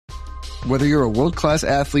Whether you're a world-class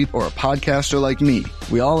athlete or a podcaster like me,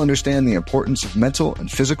 we all understand the importance of mental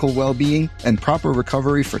and physical well-being and proper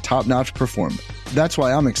recovery for top-notch performance. That's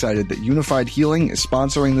why I'm excited that Unified Healing is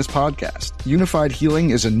sponsoring this podcast. Unified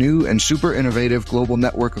Healing is a new and super innovative global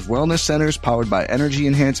network of wellness centers powered by Energy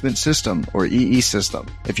Enhancement System, or EE System.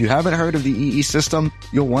 If you haven't heard of the EE System,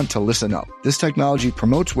 you'll want to listen up. This technology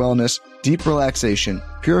promotes wellness, deep relaxation,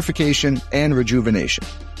 purification, and rejuvenation.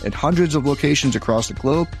 At hundreds of locations across the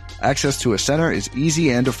globe, access to a center is easy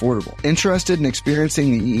and affordable. Interested in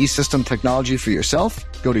experiencing the EE System technology for yourself?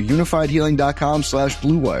 Go to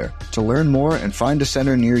unifiedhealing.com/bluewire to learn more and find a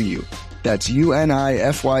center near you. That's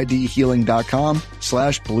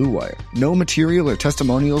unifydhealing.com/bluewire. No material or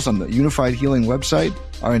testimonials on the Unified Healing website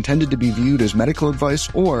are intended to be viewed as medical advice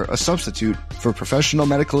or a substitute for professional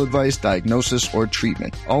medical advice, diagnosis, or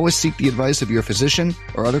treatment. Always seek the advice of your physician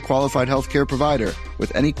or other qualified healthcare provider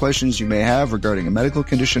with any questions you may have regarding a medical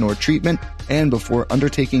condition or treatment and before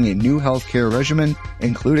undertaking a new healthcare regimen,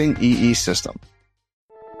 including EE System.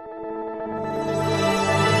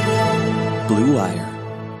 Blue Wire.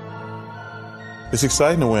 It's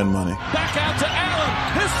exciting to win money. Back out to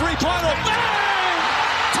Allen. His three-pointer. Bang!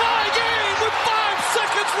 Tie game with 5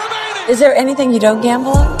 seconds remaining. Is there anything you don't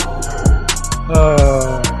gamble on?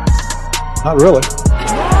 Not really.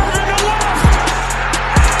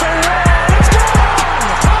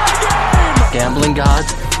 Gambling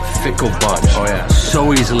gods, fickle bunch. Oh yeah.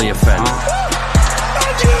 So easily offended.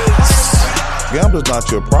 Gambling's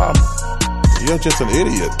not your problem. You're just an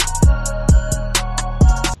idiot.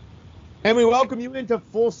 And we welcome you into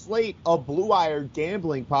Full Slate, a Blue Wire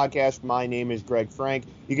gambling podcast. My name is Greg Frank.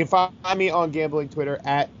 You can find me on gambling Twitter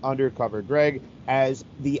at @UndercoverGreg. As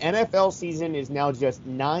the NFL season is now just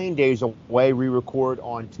 9 days away, we record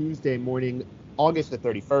on Tuesday morning, August the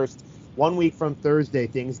 31st. 1 week from Thursday,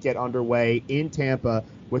 things get underway in Tampa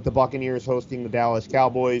with the Buccaneers hosting the Dallas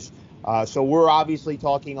Cowboys. So we're obviously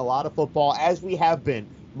talking a lot of football, as we have been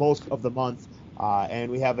most of the month.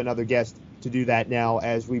 And we have another guest to do that now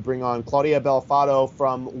as we bring on Claudia Bellafato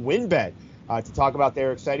from WynnBET to talk about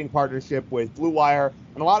their exciting partnership with Blue Wire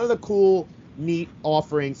and a lot of the cool, neat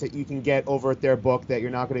offerings that you can get over at their book that you're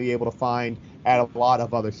not going to be able to find at a lot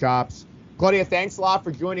of other shops. Claudia, thanks a lot for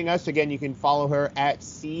joining us. Again, you can follow her at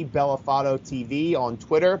CBellafato.tv on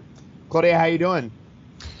Twitter. Claudia, how you doing?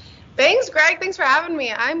 Thanks, Greg. Thanks for having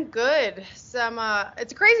me. I'm good. It's a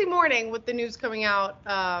crazy morning with the news coming out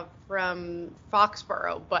from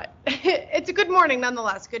Foxborough, but it's a good morning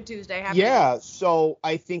nonetheless. Good Tuesday. Yeah, so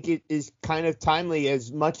I think it is kind of timely,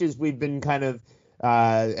 as much as we've been kind of,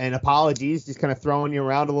 and apologies, just kind of throwing you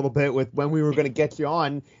around a little bit with when we were going to get you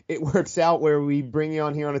on. It works out where we bring you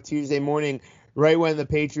on here on a Tuesday morning, right when the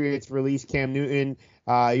Patriots release Cam Newton.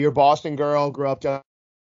 You're a Boston girl, grew up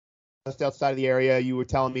just outside of the area, you were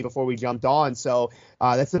telling me before we jumped on. So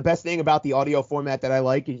that's the best thing about the audio format that I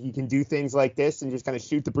like. You can do things like this and just kind of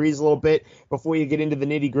shoot the breeze a little bit before you get into the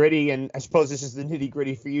nitty gritty. And I suppose this is the nitty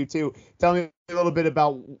gritty for you too. Tell me a little bit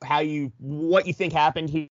about what you think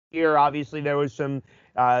happened here. Obviously there was some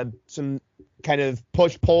kind of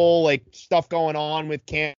push-pull like stuff going on with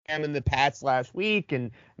Cam and the Pats last week, and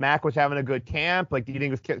Mac was having a good camp. Like, do you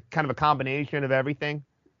think it was kind of a combination of everything?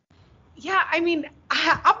 Yeah, I mean,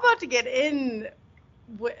 I'm about to get in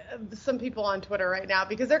with some people on Twitter right now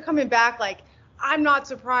because they're coming back like, I'm not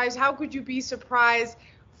surprised. How could you be surprised?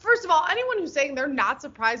 First of all, anyone who's saying they're not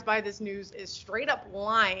surprised by this news is straight up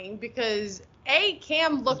lying because, A,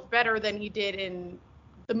 Cam looked better than he did in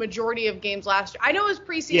the majority of games last year. I know it was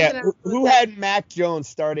preseason. Yeah, who had Mac Jones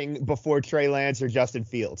starting before Trey Lance or Justin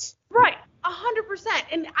Fields? Right, 100%.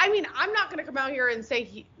 And, I mean, I'm not going to come out here and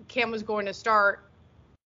say Cam was going to start.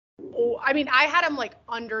 I mean, I had him like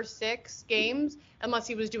under 6 games unless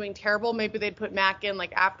he was doing terrible. Maybe they'd put Mac in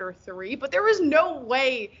like after 3, but there was no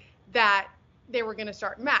way that they were going to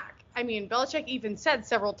start Mac. I mean, Belichick even said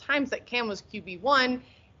several times that Cam was QB1,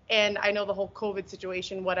 and I know the whole COVID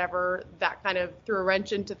situation, whatever, that kind of threw a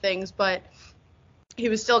wrench into things, but he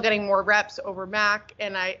was still getting more reps over Mac,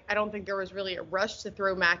 and I don't think there was really a rush to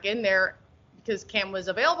throw Mac in there because Cam was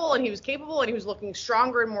available and he was capable and he was looking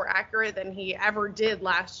stronger and more accurate than he ever did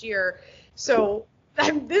last year. So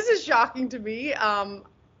this is shocking to me.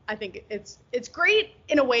 I think it's great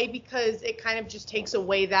in a way because it kind of just takes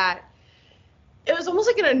away that it was almost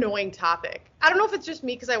like an annoying topic. I don't know if it's just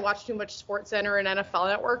me because I watch too much SportsCenter and NFL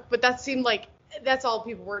Network, but that seemed like that's all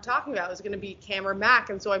people were talking about was going to be Cam or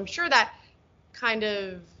Mac. And so I'm sure that kind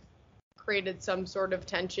of created some sort of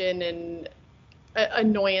tension and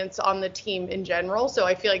annoyance on the team in general. So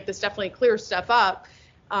I feel like this definitely clears stuff up.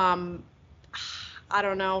 I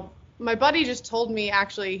don't know. My buddy just told me,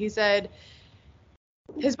 actually, he said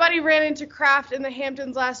his buddy ran into Kraft in the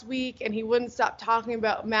Hamptons last week, and he wouldn't stop talking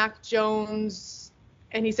about Mac Jones,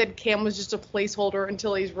 and he said Cam was just a placeholder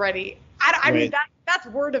until he's ready. I mean, that's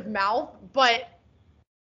word of mouth, but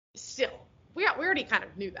still, we already kind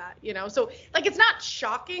of knew that, you know? So, like, it's not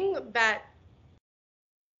shocking that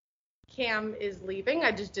Cam is leaving.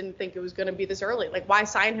 I just didn't think it was going to be this early. Like, why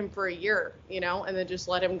sign him for a year, you know, and then just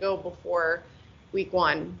let him go before week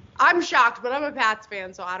 1? I'm shocked, but I'm a Pats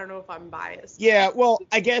fan, so I don't know if I'm biased. Yeah, well,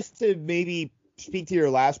 I guess to maybe speak to your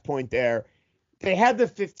last point there, they had the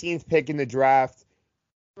 15th pick in the draft.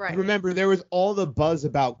 Right. Remember, there was all the buzz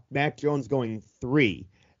about Mac Jones going 3.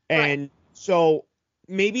 And so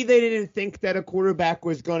maybe they didn't think that a quarterback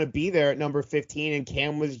was going to be there at number 15, and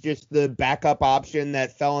Cam was just the backup option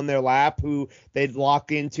that fell in their lap who they'd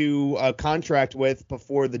lock into a contract with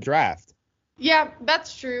before the draft. Yeah,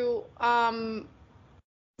 that's true.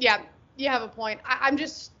 Yeah, you have a point. I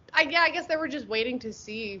guess they were just waiting to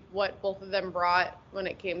see what both of them brought when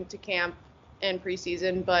it came to camp and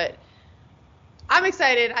preseason, but I'm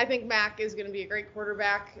excited. I think Mac is going to be a great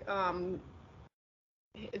quarterback.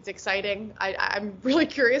 It's exciting. I'm really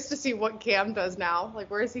curious to see what Cam does now.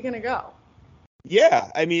 Like, where is he going to go?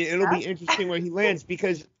 Yeah, I mean, it'll be interesting where he lands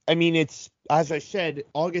because, I mean, it's, as I said,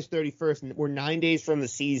 August 31st, and we're 9 days from the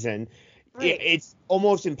season. Right. It's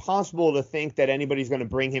almost impossible to think that anybody's going to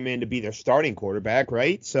bring him in to be their starting quarterback,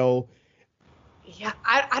 right? So, yeah,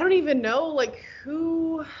 I don't even know, like,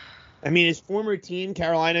 who. I mean, his former team,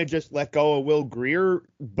 Carolina, just let go of Will Grier,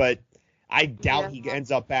 but I doubt he ends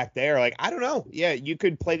up back there. Like, I don't know. Yeah, you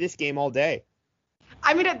could play this game all day.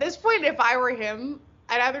 I mean, at this point, if I were him,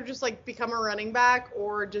 I'd either just, like, become a running back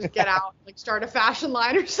or just get out, like, start a fashion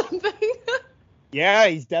line or something. Yeah,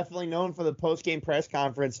 he's definitely known for the post-game press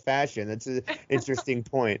conference fashion. That's an interesting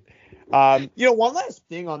point. You know, one last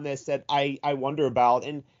thing on this that I wonder about,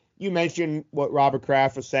 and you mentioned what Robert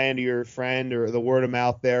Kraft was saying to your friend or the word of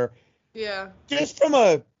mouth there. Yeah. Just from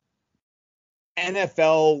a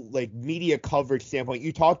NFL, like, media coverage standpoint,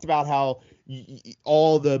 you talked about how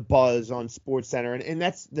all the buzz on SportsCenter, and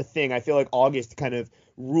that's the thing. I feel like August kind of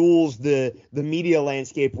rules the media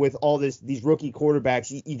landscape with all these rookie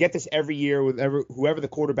quarterbacks. You get this every year with whoever the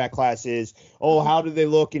quarterback class is. Oh, how do they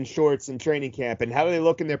look in shorts in training camp, and how do they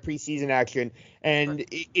look in their preseason action? And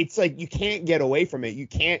it's like you can't get away from it. You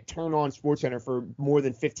can't turn on SportsCenter for more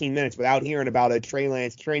than 15 minutes without hearing about a Trey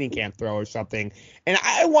Lance training camp throw or something. And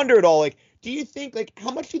I wonder at all, like, do you think, like, how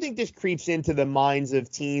much do you think this creeps into the minds of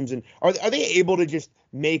teams, and are they able to just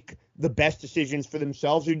make the best decisions for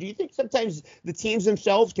themselves, or do you think sometimes the teams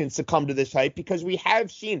themselves can succumb to this hype? Because we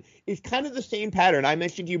have seen it's kind of the same pattern. I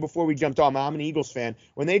mentioned to you before we jumped on, I'm an Eagles fan.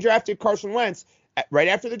 When they drafted Carson Wentz, right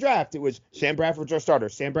after the draft, it was Sam Bradford's our starter,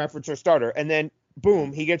 Sam Bradford's our starter, and then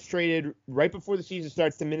boom, he gets traded right before the season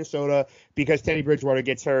starts to Minnesota because Teddy Bridgewater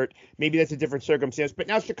gets hurt. Maybe that's a different circumstance. But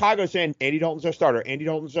now Chicago's saying Andy Dalton's our starter. Andy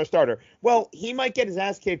Dalton's our starter. Well, he might get his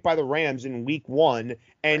ass kicked by the Rams in week 1,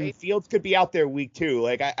 and Fields could be out there week 2.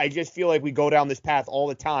 Like, I just feel like we go down this path all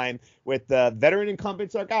the time with the veteran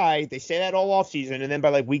incumbents our guy. They say that all offseason, and then by,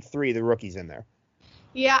 like, week 3, the rookie's in there.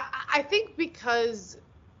 Yeah, I think because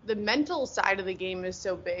the mental side of the game is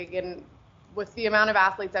so big, and with the amount of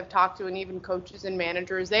athletes I've talked to and even coaches and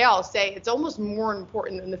managers, they all say it's almost more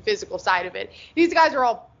important than the physical side of it. These guys are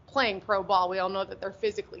all playing pro ball. We all know that they're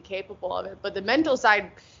physically capable of it, but the mental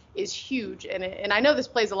side is huge. And I know this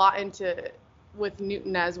plays a lot into with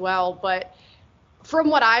Newton as well, but from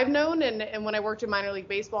what I've known and when I worked in minor league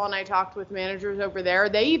baseball and I talked with managers over there,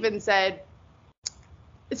 they even said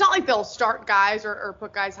it's not like they'll start guys or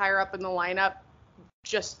put guys higher up in the lineup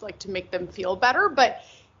just like to make them feel better, but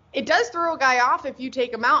it does throw a guy off if you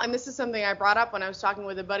take him out. And this is something I brought up when I was talking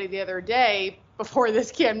with a buddy the other day before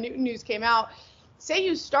this Cam Newton news came out. Say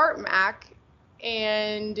you start Mac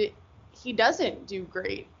and he doesn't do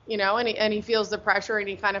great, you know, and he feels the pressure and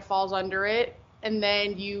he kind of falls under it. And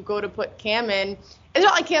then you go to put Cam in. It's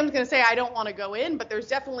not like Cam's going to say, I don't want to go in, but there's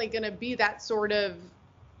definitely going to be that sort of,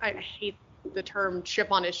 I hate the term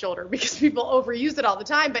chip on his shoulder because people overuse it all the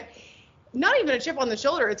time, but not even a chip on the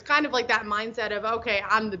shoulder. It's kind of like that mindset of, okay,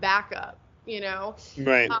 I'm the backup, you know?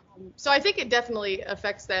 Right. So I think it definitely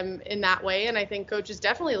affects them in that way. And I think coaches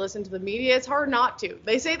definitely listen to the media. It's hard not to.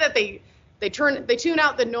 They say that they tune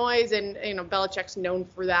out the noise, and, you know, Belichick's known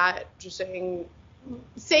for that, just saying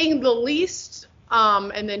the least,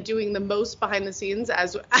 and then doing the most behind the scenes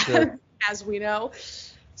as we know.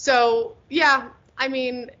 So yeah, I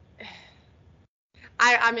mean,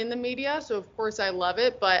 I'm in the media, so of course I love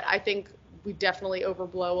it, but I think we definitely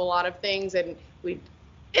overblow a lot of things, and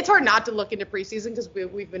it's hard not to look into preseason because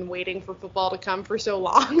we've been waiting for football to come for so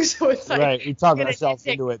long. So it's like, right, we talk ourselves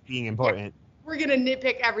into it being important. we're going to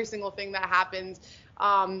nitpick every single thing that happens.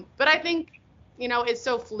 But I think, it's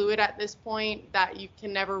so fluid at this point that you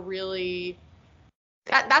can never really,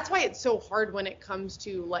 that's why it's so hard when it comes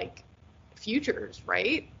to like futures,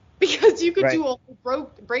 right? Because you could do a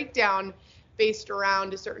whole breakdown based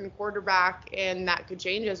around a certain quarterback, and that could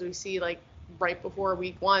change as we see like right before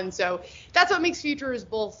week 1. So that's what makes futures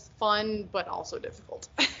both fun but also difficult.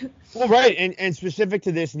 Well, right. And specific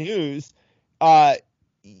to this news,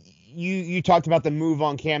 you talked about the move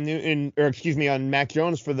on on Mac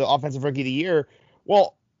Jones for the Offensive Rookie of the Year.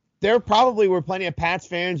 Well, there probably were plenty of Pats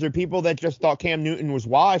fans or people that just thought Cam Newton was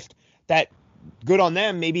washed that, good on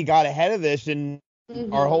them, maybe got ahead of this and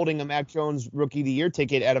are holding a Mac Jones Rookie of the Year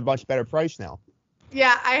ticket at a much better price now.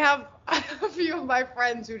 Yeah, I have a few of my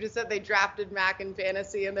friends who just said they drafted Mac in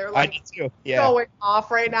fantasy, and they're like going off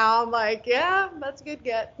right now. I'm like, yeah, that's a good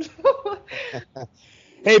get.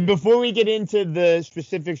 Hey, before we get into the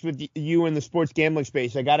specifics with you in the sports gambling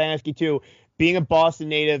space, I got to ask you too, being a Boston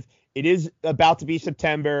native, it is about to be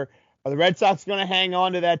September. Are the Red Sox going to hang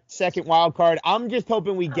on to that second wild card? I'm just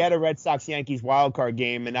hoping we get a Red Sox-Yankees wild card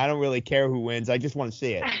game, and I don't really care who wins. I just want to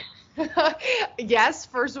see it. Yes,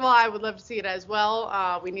 first of all, I would love to see it as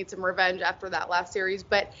well. We need some revenge after that last series,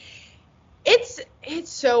 but it's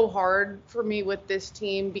so hard for me with this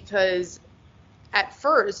team because at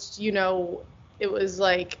first, it was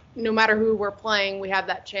like no matter who we're playing, we have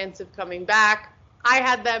that chance of coming back. I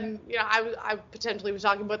had them, I potentially was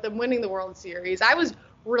talking about them winning the World Series. I was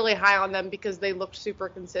really high on them because they looked super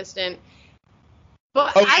consistent.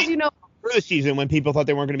 But as you know, for the season when people thought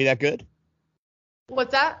they weren't going to be that good.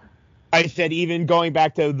 What's that? I said even going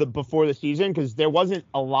back to before the season, because there wasn't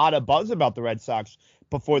a lot of buzz about the Red Sox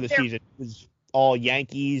before the season. It was all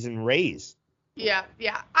Yankees and Rays. Yeah.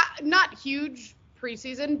 Not huge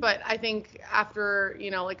preseason, but I think after,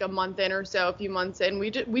 like a month in or so, a few months in,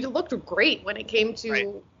 we looked great when it came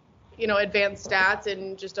to, advanced stats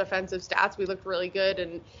and just offensive stats. We looked really good,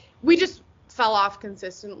 and we just fell off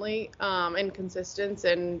consistently, inconsistent,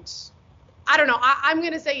 and I don't know. I'm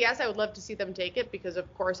going to say yes, I would love to see them take it because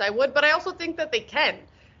of course I would, but I also think that they can.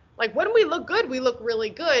 Like when we look good, we look really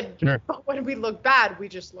good, but when we look bad, we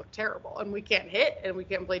just look terrible, and we can't hit and we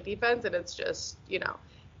can't play defense, and it's just,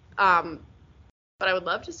 but I would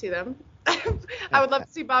love to see them. I would love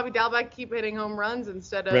to see Bobby Dalbec keep hitting home runs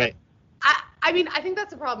instead of. Right. I mean, I think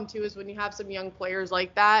that's the problem too, is when you have some young players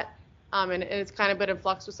like that, and it's kind of been in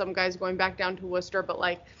flux with some guys going back down to Worcester. But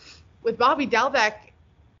like with Bobby Dalbec,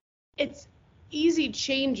 it's easy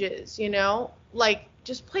changes, like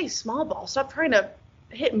just play small ball. Stop trying to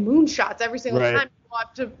hit moonshots every single time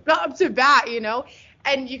you go up to bat,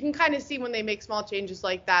 and you can kind of see when they make small changes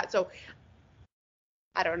like that. So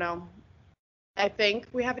I don't know. I think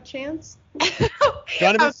we have a chance.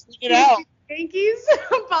 Gonna it out. Yankees,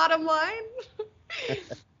 bottom line.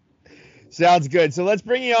 Sounds good. So let's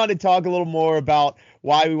bring you on to talk a little more about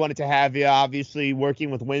why we wanted to have you, obviously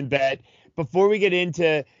working with WynnBET. Before we get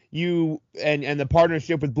into you and the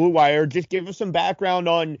partnership with Blue Wire, just give us some background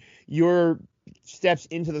on your steps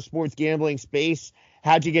into the sports gambling space.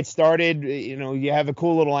 How'd you get started? You have a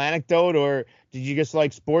cool little anecdote, or did you just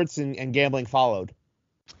like sports and gambling followed?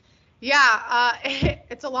 Yeah,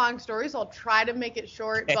 it's a long story, so I'll try to make it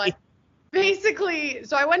short. But basically,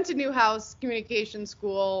 so I went to Newhouse Communication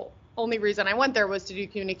School. Only reason I went there was to do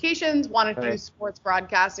communications, wanted to do sports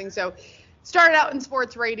broadcasting. So started out in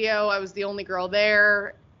sports radio. I was the only girl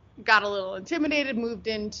there. Got a little intimidated, moved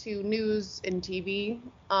into news and TV.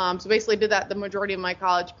 So basically did that the majority of my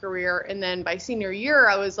college career. And then by senior year,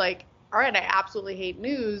 I was like, all right, I absolutely hate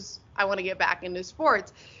news. I want to get back into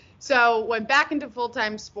sports. So went back into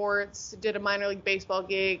full-time sports, did a minor league baseball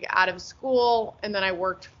gig out of school, and then I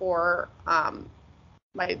worked for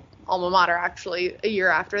my alma mater, actually, a year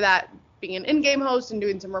after that, being an in-game host and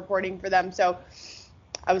doing some reporting for them. So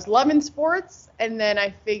I was loving sports, and then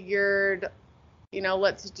I figured,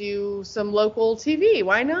 let's do some local TV.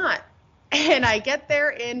 Why not? And I get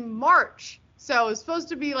there in March. So it was supposed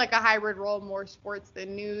to be like a hybrid role, more sports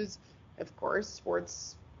than news. Of course,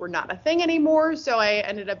 sports were not a thing anymore, so I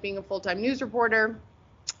ended up being a full-time news reporter.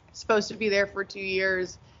 Supposed to be there for 2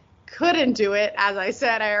 years. Couldn't do it. As I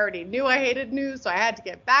said, I already knew I hated news, so I had to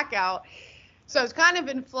get back out. So I was kind of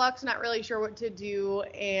in flux, not really sure what to do,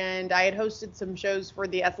 and I had hosted some shows for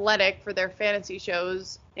The Athletic for their fantasy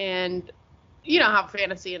shows, and you know how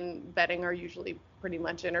fantasy and betting are usually pretty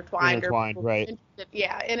much intertwined right.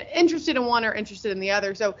 Interested in one or interested in the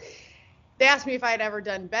other. So they asked me if I had ever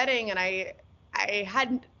done betting, and I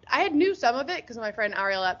had knew some of it because my friend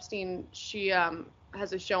Ariel Epstein, she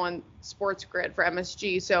has a show on Sports Grid for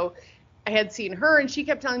MSG. So I had seen her, and she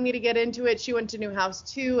kept telling me to get into it. She went to Newhouse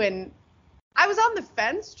too, and I was on the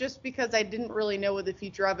fence just because I didn't really know what the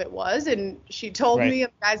future of it was. And she told me,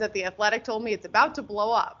 and the guys at The Athletic told me, it's about to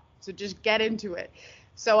blow up. So just get into it.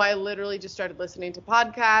 So I literally just started listening to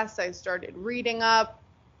podcasts. I started reading up.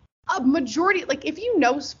 A majority, like if you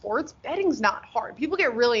know sports, betting's not hard. People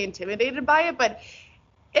get really intimidated by it, but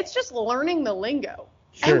it's just learning the lingo.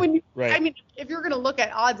 Sure. And when you, Right. I mean, if you're going to look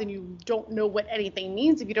at odds and you don't know what anything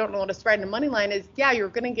means, if you don't know what a spread and a money line is, yeah, you're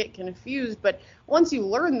going to get confused. But once you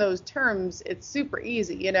learn those terms, it's super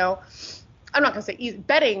easy, you know. I'm not going to say easy.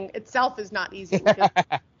 Betting itself is not easy.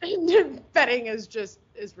 Because betting is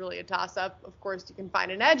really a toss-up. Of course, you can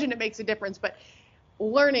find an edge and it makes a difference. But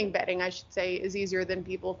learning betting, I should say, is easier than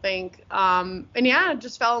people think. And yeah, I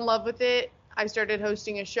just fell in love with it. I started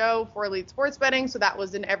hosting a show for Elite Sports Betting, so that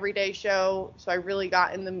was an everyday show. So I really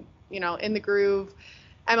got in the groove.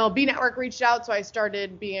 MLB Network reached out, so I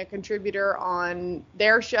started being a contributor on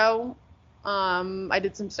their show. I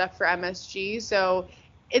did some stuff for MSG, so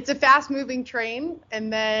it's a fast-moving train.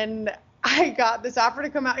 And then I got this offer to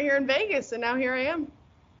come out here in Vegas, and now here I am.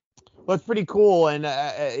 Well, it's pretty cool, and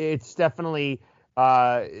it's definitely,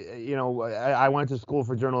 I went to school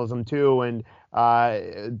for journalism too, and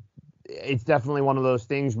it's definitely one of those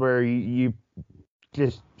things where you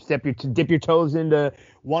just dip your toes into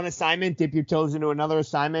one assignment, dip your toes into another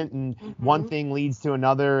assignment, and one thing leads to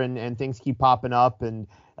another, and things keep popping up, and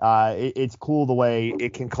it's cool the way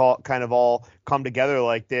it can kind of all come together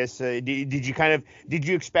like this. Did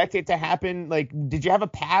you expect it to happen? Like, did you have a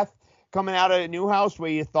path coming out of Newhouse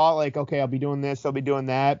where you thought like, okay, I'll be doing this, I'll be doing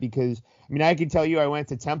that? Because I mean, I can tell you, I went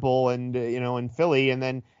to Temple and in Philly, and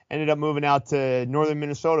then ended up moving out to northern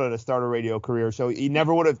Minnesota to start a radio career. So you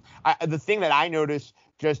never would have. The thing that I noticed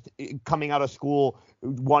just coming out of school,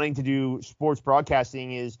 wanting to do sports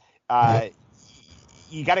broadcasting, is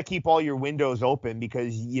you got to keep all your windows open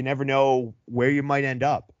because you never know where you might end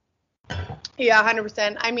up. Yeah,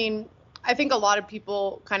 100%. I mean, I think a lot of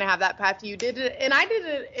people kind of have that path. You did it, and I did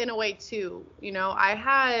it in a way too. I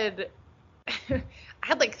had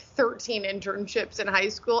like 13 internships in high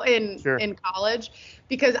school, in college,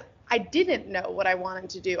 because I didn't know what I wanted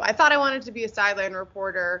to do. I thought I wanted to be a sideline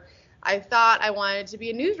reporter. I thought I wanted to be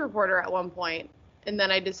a news reporter at one point. And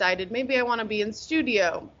then I decided maybe I want to be in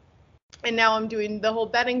studio. And now I'm doing the whole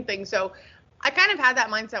betting thing. So I kind of had that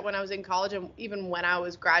mindset when I was in college, and even when I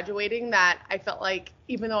was graduating, that I felt like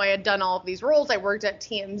even though I had done all of these roles, I worked at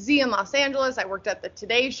TMZ in Los Angeles, I worked at the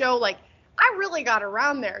Today Show, like I really got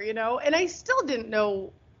around there, and I still didn't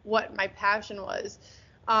know what my passion was.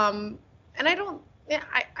 And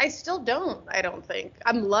I still don't, I don't think.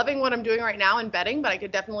 I'm loving what I'm doing right now in betting, but I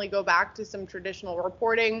could definitely go back to some traditional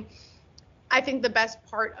reporting. I think the best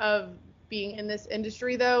part of being in this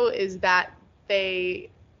industry, though, is that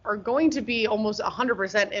they are going to be almost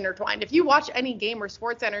 100% intertwined. If you watch any game or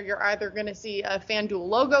SportsCenter, you're either going to see a FanDuel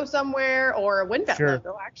logo somewhere or a WynnBET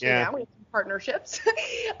logo. Actually, now we have some partnerships.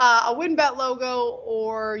 A WynnBET logo,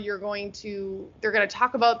 or they're going to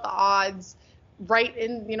talk about the odds right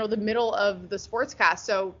in the middle of the sportscast.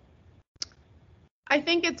 So I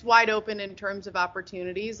think it's wide open in terms of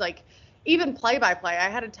opportunities. Like even play-by-play. I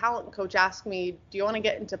had a talent coach ask me, do you want to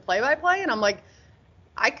get into play-by-play? And I'm like,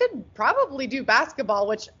 I could probably do basketball,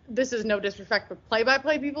 which this is no disrespect for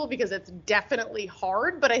play-by-play people because it's definitely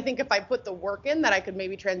hard. But I think if I put the work in, that I could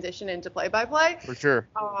maybe transition into play-by-play. For sure.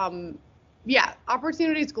 Yeah,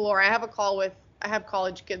 opportunities galore. I have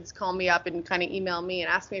college kids call me up and kind of email me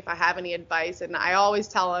and ask me if I have any advice. And I always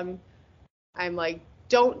tell them, I'm like,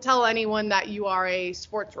 don't tell anyone that you are a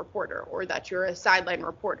sports reporter or that you're a sideline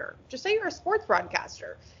reporter. Just say you're a sports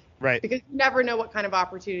broadcaster. Right. Because you never know what kind of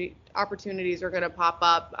opportunities are going to pop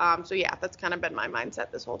up. So, yeah, that's kind of been my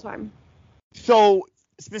mindset this whole time. So,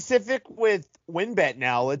 specific with WynnBET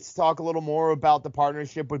now, let's talk a little more about the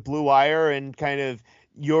partnership with Blue Wire and kind of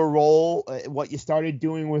your role, what you started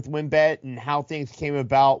doing with WynnBET and how things came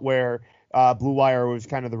about where Blue Wire was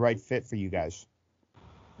kind of the right fit for you guys.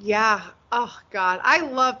 Yeah. Oh, God. I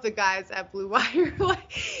love the guys at Blue Wire.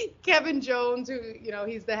 Like Kevin Jones, who,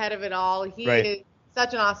 he's the head of it all. He is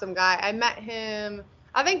such an awesome guy. I met him,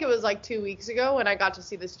 I think it was like 2 weeks ago when I got to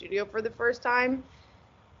see the studio for the first time.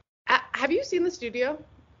 Have you seen the studio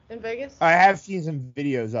in Vegas? I have seen some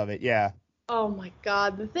videos of it, yeah. Oh, my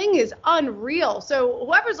God. The thing is unreal. So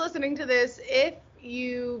whoever's listening to this, if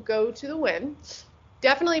you go to the Wynn,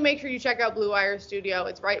 definitely make sure you check out Blue Wire Studio.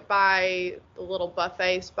 It's right by the little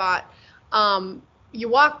buffet spot. You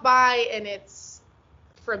walk by and it's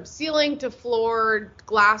from ceiling to floor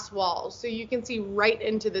glass walls. So you can see right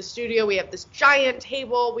into the studio. We have this giant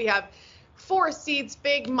table. We have 4 seats,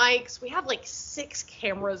 big mics. We have like 6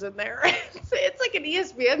 cameras in there. It's like an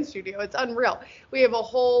ESPN studio. It's unreal. We have a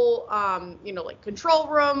whole, like control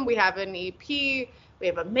room. We have an EP. We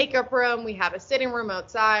have a makeup room. We have a sitting room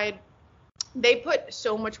outside. They put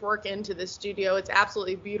so much work into this studio. It's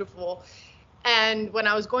absolutely beautiful. And when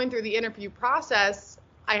I was going through the interview process,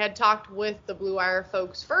 I had talked with the Blue Wire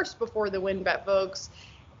folks first before the WynnBET folks.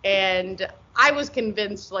 And I was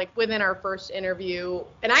convinced, like, within our first interview,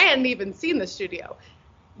 and I hadn't even seen the studio,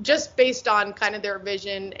 just based on kind of their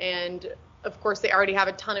vision. And, of course, they already have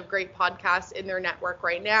a ton of great podcasts in their network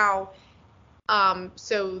right now.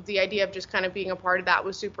 So the idea of just kind of being a part of that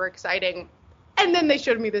was super exciting. And then they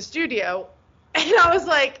showed me the studio, and I was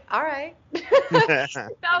like, all right. I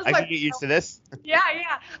can get used to this. Yeah.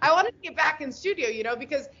 I wanted to get back in studio,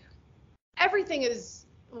 because everything is,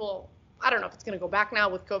 well, I don't know if it's going to go back now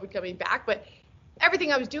with COVID coming back, but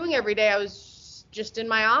everything I was doing every day, I was just in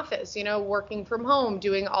my office, working from home,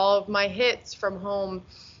 doing all of my hits from home,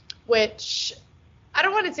 which I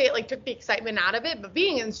don't want to say it like took the excitement out of it, but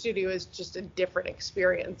being in the studio is just a different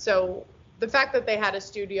experience. So the fact that they had a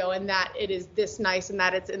studio and that it is this nice and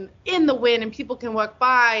that it's in the Wynn and people can walk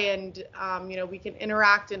by and, we can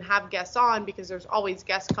interact and have guests on because there's always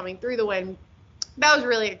guests coming through the Wynn. That was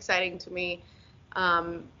really exciting to me.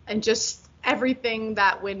 And just everything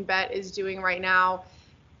that WynnBET is doing right now.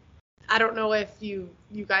 I don't know if you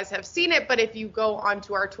guys have seen it, but if you go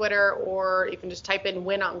onto our Twitter or you can just type in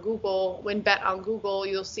WynnBET on Google,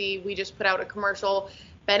 you'll see we just put out a commercial.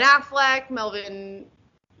 Ben Affleck, Melvin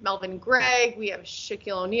Gregg, we have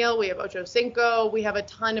Shaquille O'Neal, we have Ocho Cinco, we have a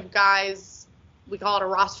ton of guys. We call it a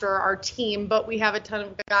roster, our team, but we have a ton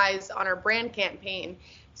of guys on our brand campaign.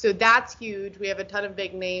 So that's huge. We have a ton of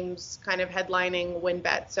big names kind of headlining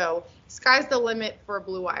WynnBET. So sky's the limit for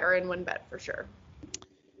Blue Wire and WynnBET for sure.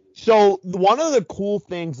 So one of the cool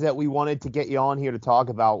things that we wanted to get you on here to talk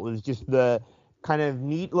about was just the kind of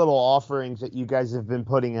neat little offerings that you guys have been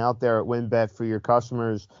putting out there at WynnBET for your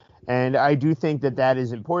customers. And I do think that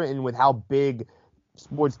is important, and with how big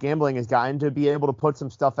sports gambling has gotten, to be able to put some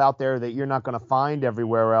stuff out there that you're not going to find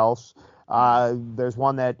everywhere else. There's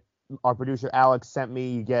one that our producer Alex sent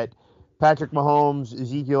me. You get Patrick Mahomes,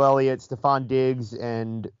 Ezekiel Elliott, Stephon Diggs,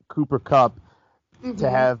 and Cooper Kupp to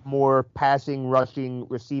have more passing, rushing,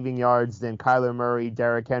 receiving yards than Kyler Murray,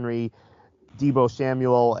 Derrick Henry, Deebo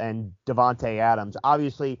Samuel, and Devontae Adams.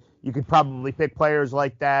 Obviously, you could probably pick players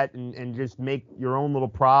like that and just make your own little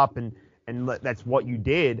prop, and that's what you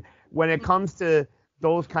did. When it comes to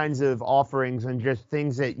those kinds of offerings and just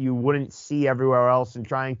things that you wouldn't see everywhere else and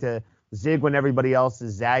trying to zig when everybody else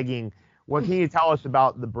is zagging, what can you tell us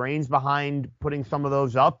about the brains behind putting some of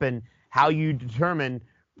those up and how you determine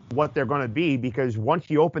what they're going to be? Because once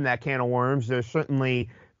you open that can of worms, there's certainly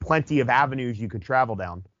plenty of avenues you could travel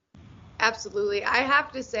down. Absolutely. I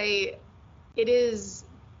have to say it is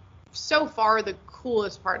so far the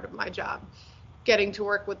coolest part of my job, getting to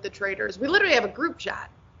work with the traders. We literally have a group chat.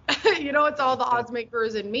 It's all the odds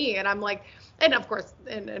makers and me. And I'm like, and of course,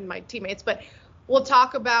 and my teammates, but we'll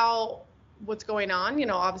talk about what's going on.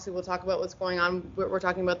 Obviously we'll talk about what's going on. We're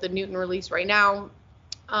talking about the Newton release right now.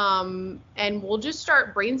 And we'll just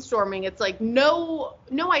start brainstorming. It's like no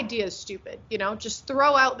idea is stupid, just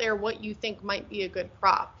throw out there what you think might be a good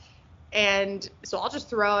prop. And so I'll just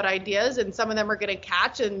throw out ideas, and some of them are going to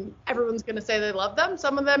catch and everyone's going to say they love them.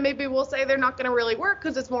 Some of them maybe will say they're not going to really work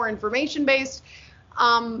because it's more information based.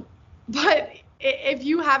 But if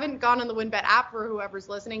you haven't gone on the WynnBET app, for whoever's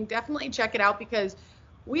listening, definitely check it out, because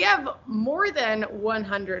we have more than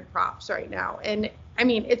 100 props right now. And I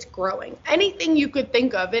mean, it's growing. Anything you could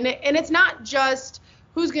think of. And it's not just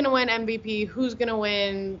who's going to win MVP, who's going to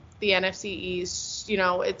win the NFC East.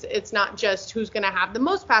 It's not just who's going to have the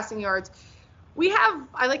most passing yards. We have,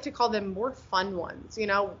 I like to call them more fun ones.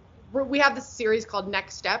 We have this series called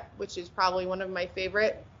Next Step, which is probably one of my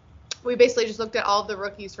favorite. We basically just looked at all of the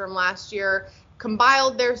rookies from last year,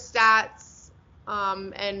 compiled their stats,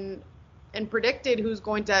 and predicted who's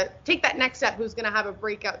going to take that next step, who's going to have a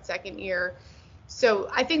breakout second year. So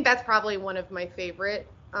I think that's probably one of my favorite.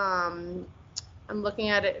 I'm looking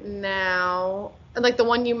at it now. And like the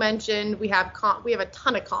one you mentioned, we have a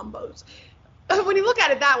ton of combos. When you look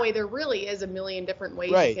at it that way, there really is a million different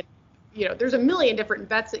ways. Right. There's a million different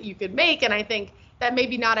bets that you could make. And I think that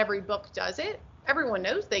maybe not every book does it. Everyone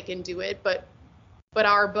knows they can do it, but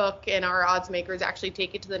our book and our odds makers actually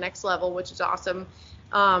take it to the next level, which is awesome.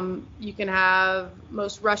 You can have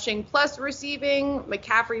most rushing plus receiving,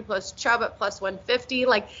 McCaffrey plus Chubb at plus 150.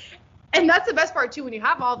 And that's the best part too, when you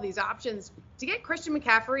have all of these options, to get Christian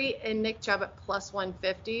McCaffrey and Nick Chubb at plus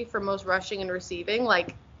 150 for most rushing and receiving,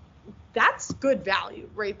 that's good value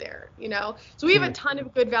right there, you know? So we have a ton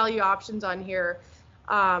of good value options on here.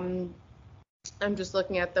 I'm just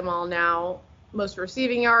looking at them all now. Most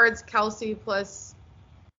receiving yards, Kelsey plus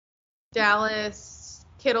Dallas,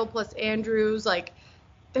 Kittle plus Andrews. Like,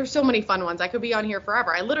 there's so many fun ones. I could be on here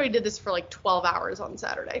forever. I literally did this for like 12 hours on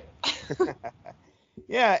Saturday.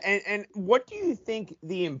 Yeah, and what do you think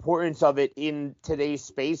the importance of it in today's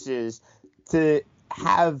space is to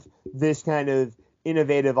have this kind of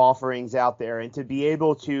innovative offerings out there and to be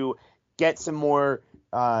able to get some more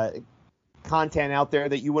content out there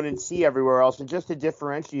that you wouldn't see everywhere else, and just to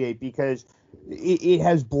differentiate, because it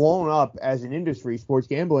has blown up as an industry, sports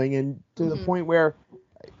gambling, and to the point where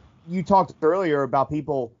you talked earlier about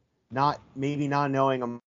people not knowing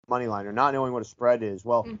a money line or not knowing what a spread is.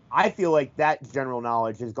 Well, I feel like that general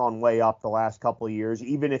knowledge has gone way up the last couple of years,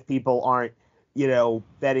 even if people aren't,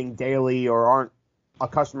 betting daily or aren't a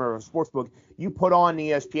customer of a sportsbook. You put on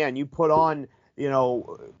ESPN, you put on,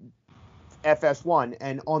 FS1,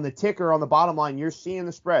 and on the ticker on the bottom line, you're seeing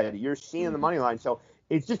the spread, you're seeing the money line. So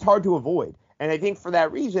it's just hard to avoid. And I think for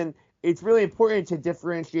that reason, it's really important to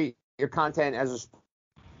differentiate your content as a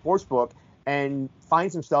sportsbook and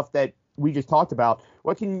find some stuff that we just talked about.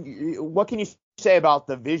 What can you say about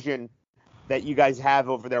the vision that you guys have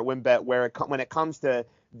over there at WynnBET, when it comes to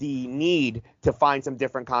the need to find some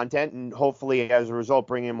different content and hopefully as a result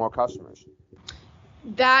bring in more customers?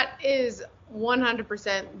 That is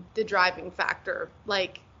 100% the driving factor.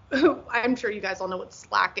 Like, I'm sure you guys all know what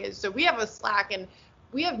Slack is. So we have a Slack, and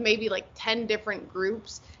we have maybe like 10 different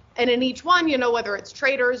groups. And in each one, whether it's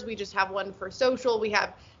traders, we just have one for social. We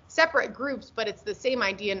have separate groups, but it's the same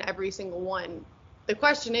idea in every single one. The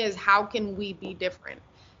question is, how can we be different?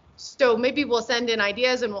 So maybe we'll send in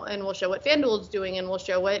ideas and we'll show what FanDuel's doing, and we'll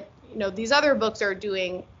show what, these other books are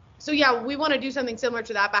doing. So yeah, we want to do something similar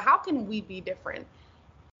to that, but how can we be different?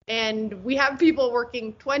 And we have people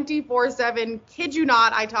working 24/7. Kid you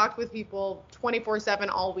not, I talked with people 24/7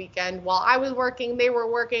 all weekend. While I was working, they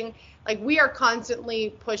were working. Like, we are constantly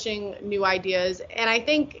pushing new ideas. And I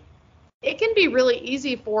think it can be really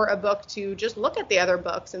easy for a book to just look at the other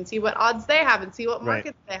books and see what odds they have and see what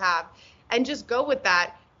markets they have and just go with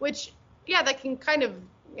that, which, yeah, that can kind of,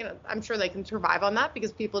 I'm sure they can survive on that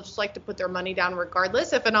because people just like to put their money down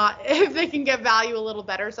regardless. If they can get value a little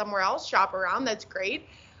better somewhere else, shop around, that's great.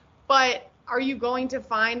 But are you going to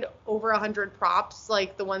find over 100 props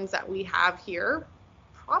like the ones that we have here?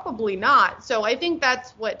 Probably not. So I think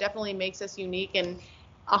that's what definitely makes us unique, and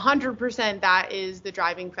 100% that is the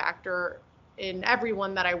driving factor in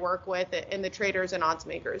everyone that I work with, in the traders and odds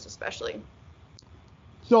makers especially.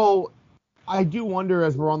 So I do wonder,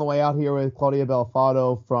 as we're on the way out here with Claudia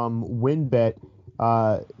Belfato from WynnBET,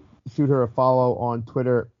 shoot her a follow on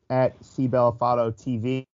Twitter at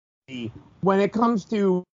CBelfatotV. When it comes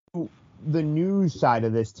to the news side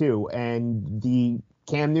of this too, and the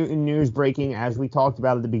Cam Newton news breaking, as we talked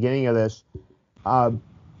about at the beginning of this,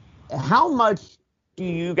 how much do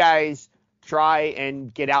you guys try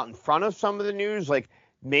and get out in front of some of the news? Like,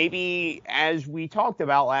 maybe, as we talked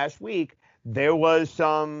about last week, there was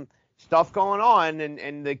some stuff going on,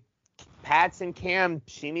 and the Pats and Cam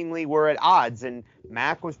seemingly were at odds, and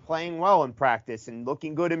Mac was playing well in practice and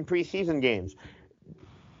looking good in preseason games.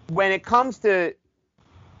 When it comes to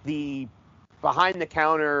the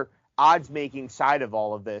behind-the-counter odds-making side of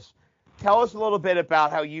all of this, tell us a little bit about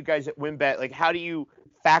how you guys at WynnBET, like, how do you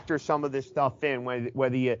factor some of this stuff in,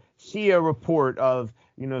 whether you see a report of,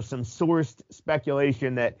 some sourced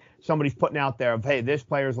speculation that somebody's putting out there of, hey, this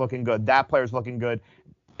player's looking good, that player's looking good,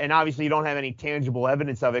 and obviously you don't have any tangible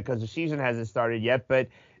evidence of it because the season hasn't started yet, but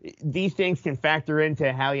these things can factor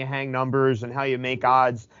into how you hang numbers and how you make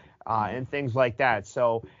odds and things like that.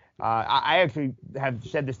 So I actually have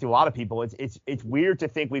said this to a lot of people. It's weird to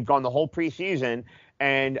think we've gone the whole preseason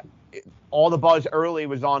and all the buzz early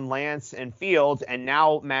was on Lance and Fields, and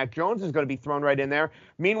now Mac Jones is going to be thrown right in there.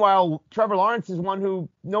 Meanwhile, Trevor Lawrence is one who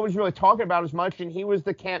nobody's really talking about as much, and he was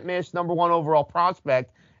the can't-miss number 1 overall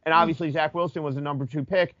prospect, and obviously Zach Wilson was the number 2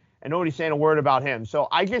 pick, and nobody's saying a word about him. So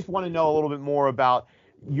I just want to know a little bit more about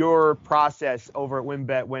your process over at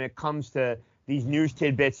WynnBET when it comes to these news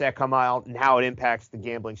tidbits that come out and how it impacts the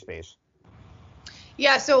gambling space.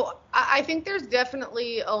 Yeah, so I think there's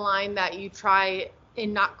definitely a line that you try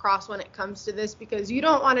and not cross when it comes to this, because you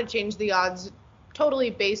don't want to change the odds totally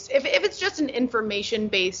based, if it's just an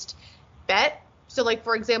information-based bet. So, like,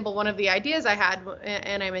 for example, one of the ideas I had,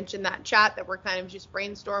 and I mentioned that chat that we're kind of just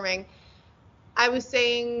brainstorming, I was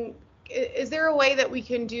saying, is there a way that we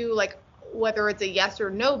can do, like, whether it's a yes or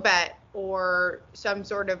no bet or some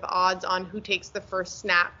sort of odds on who takes the first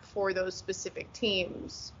snap for those specific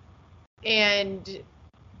teams? And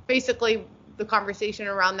basically the conversation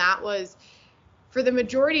around that was, for the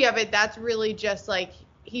majority of it, that's really just like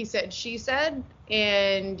he said, she said,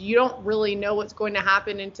 and you don't really know what's going to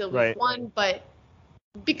happen until week one. But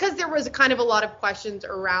because there was kind of a lot of questions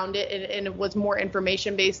around it, and it was more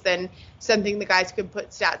information based than something the guys could put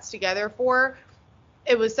stats together for,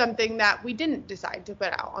 it was something that we didn't decide to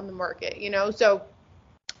put out on the market, So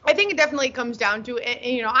I think it definitely comes down to,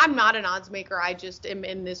 and I'm not an odds maker. I just am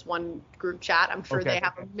in this one group chat. I'm sure they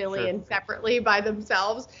have a million separately by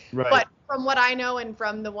themselves. Right. But from what I know, and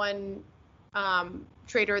from the one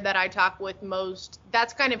trader that I talk with most,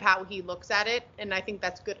 that's kind of how he looks at it. And I think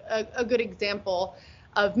that's a good example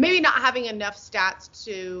of maybe not having enough stats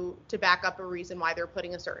to back up a reason why they're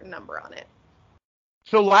putting a certain number on it.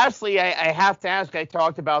 So lastly, I have to ask, I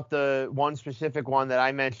talked about the one specific one that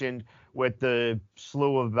I mentioned with the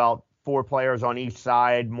slew of about 4 players on each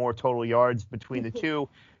side, more total yards between the two.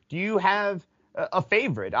 Do you have a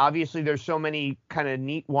favorite? Obviously, there's so many kind of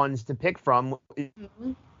neat ones to pick from.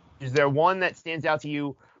 Mm-hmm. Is there one that stands out to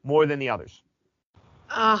you more than the others?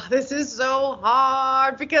 This is so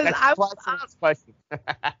hard because question.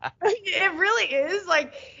 It really is.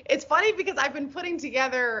 Like, it's funny because I've been putting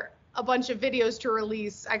together a bunch of videos to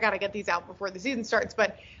release. I got to get these out before the season starts,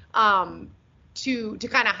 but to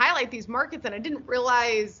kind of highlight these markets, and I didn't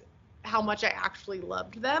realize how much I actually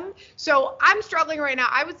loved them. So I'm struggling right now.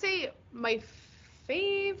 I would say my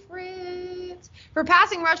favorite for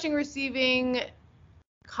passing, rushing, receiving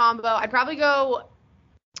combo, I'd probably go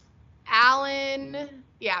Allen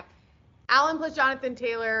plus Jonathan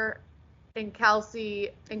Taylor and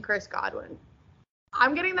Kelsey and Chris Godwin.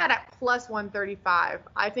 I'm getting that at plus 135.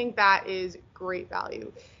 I think that is great value.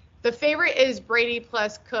 The favorite is Brady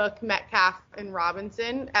plus Cook, Metcalf, and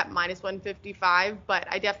Robinson at minus 155, but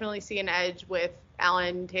I definitely see an edge with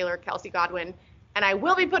Allen, Taylor, Kelsey, Godwin, and I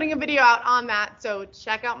will be putting a video out on that, so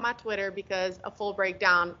check out my Twitter because a full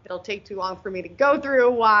breakdown, it'll take too long for me to go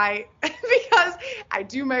through why, because I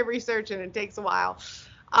do my research and it takes a while.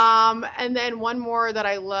 And then one more that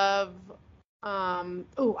I love,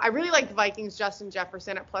 I really like the Vikings, Justin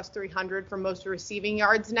Jefferson at plus 300 for most receiving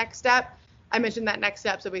yards next step. I mentioned that next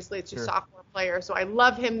step, so basically it's just sophomore player. So I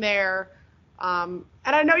love him there. And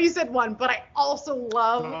I know you said one, but I also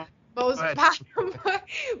love most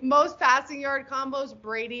passing yard combos,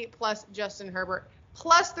 Brady plus Justin Herbert,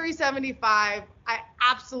 plus 375. I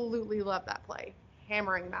absolutely love that play.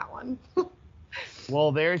 Hammering that one.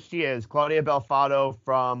 Well, there she is, Claudia Belfato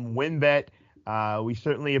from WynnBET. We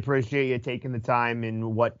certainly appreciate you taking the time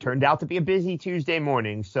in what turned out to be a busy Tuesday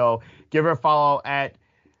morning. So give her a follow at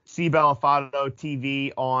CBelfato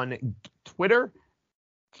TV on Twitter.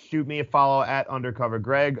 Shoot me a follow at Undercover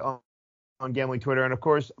Greg on Gambling Twitter. And, of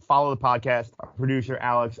course, follow the podcast. Our producer,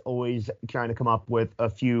 Alex, always trying to come up with a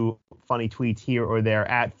few funny tweets here or there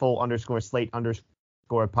at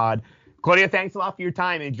 @full_slate_pod. Claudia, thanks a lot for your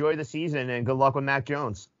time. Enjoy the season, and good luck with Mac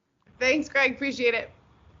Jones. Thanks, Greg. Appreciate it.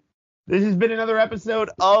 This has been another episode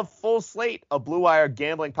of Full Slate, a Blue Wire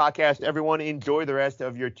gambling podcast. Everyone, enjoy the rest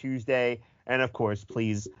of your Tuesday. And, of course,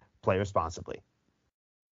 please play responsibly.